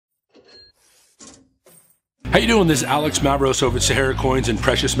How you doing? This is Alex Mavros over at Sahara Coins and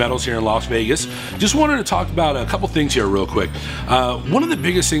Precious Metals here in Las Vegas. Just wanted to talk about a couple things here real quick. One of the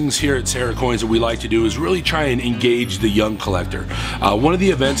biggest things here at Sahara Coins that we like to do is really try and engage the young collector. One of the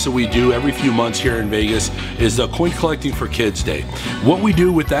events that we do every few months here in Vegas is the Coin Collecting for Kids Day. What we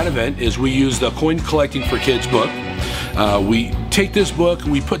do with that event is we use the Coin Collecting for Kids book. We take this book,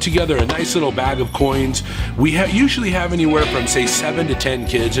 we put together a nice little bag of coins. We usually have anywhere from say 7 to 10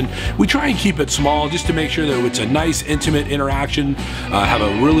 kids, and we try and keep it small just to make sure that it's a nice intimate interaction, have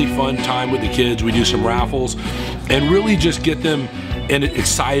a really fun time with the kids. We do some raffles and really just get them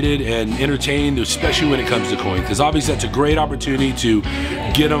excited and entertained, especially when it comes to coins, because obviously that's a great opportunity to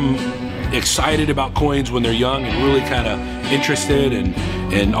get them excited about coins when they're young and really kind of interested in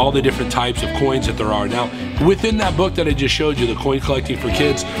all the different types of coins that there are. Now, within that book that I just showed you, the Coin Collecting for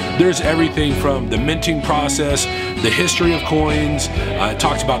Kids, there's everything from the minting process, the history of coins, it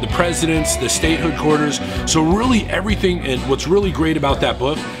talks about the presidents, the statehood quarters, so really everything. And what's really great about that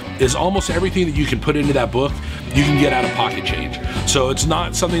book is almost everything that you can put into that book, you can get out of pocket change. So it's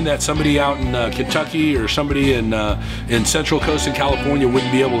not something that somebody out in Kentucky or somebody in Central Coast in California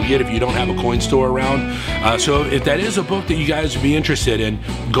wouldn't be able to get if you don't have a coin store around. So if that is a book that you guys would be interested in,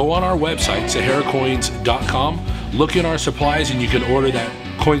 go on our website, saharacoins.com, look in our supplies, and you can order that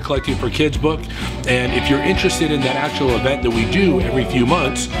Coin Collecting for Kids book. And if you're interested in that actual event that we do every few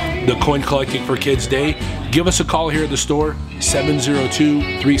months, the Coin Collecting for Kids Day, give us a call here at the store,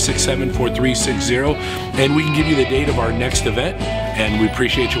 702-367-4360, and we can give you the date of our next event. And we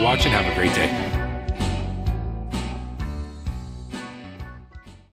appreciate you watching. Have a great day.